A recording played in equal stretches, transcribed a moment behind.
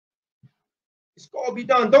It's got to be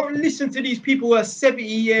done. Don't listen to these people who are 70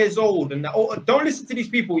 years old. And don't listen to these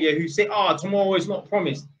people, yeah, who say, tomorrow is not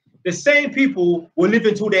promised. The same people will live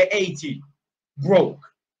until they're 80, broke.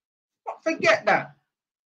 But forget that.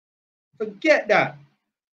 Forget that.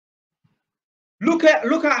 Look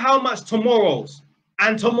at how much tomorrows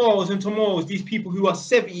these people who are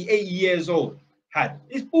 70, 80 years old had.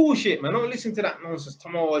 It's bullshit, man. Don't listen to that nonsense.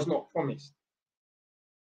 Tomorrow is not promised.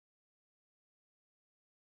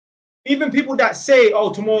 Even people that say,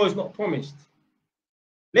 tomorrow is not promised.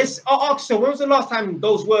 I'll ask you, when was the last time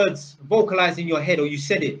those words vocalized in your head or you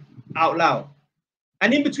said it out loud?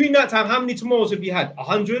 And in between that time, how many tomorrows have you had?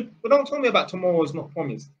 100? But don't tell me about tomorrow is not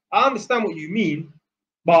promised. I understand what you mean,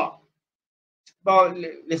 but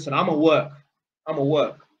listen, I'm a work.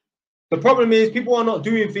 The problem is people are not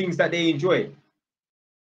doing things that they enjoy.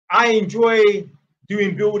 I enjoy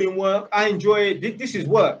doing building work. I enjoy this is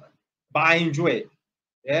work, but I enjoy it.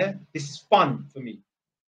 Yeah, this is fun for me.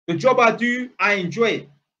 The job I do, I enjoy it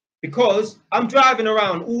because I'm driving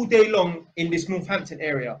around all day long in this Northampton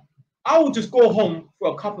area. I will just go home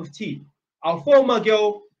for a cup of tea. I'll phone my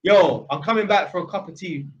girl, yo, I'm coming back for a cup of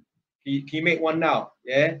tea. Can you make one now?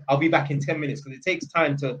 Yeah, I'll be back in 10 minutes because it takes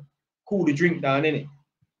time to cool the drink down, innit?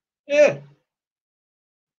 Yeah.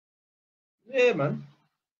 Yeah, man.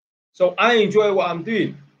 So I enjoy what I'm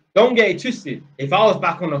doing. Don't get it twisted. If I was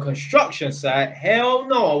back on a construction site, hell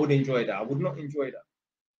no, I would enjoy that. I would not enjoy that.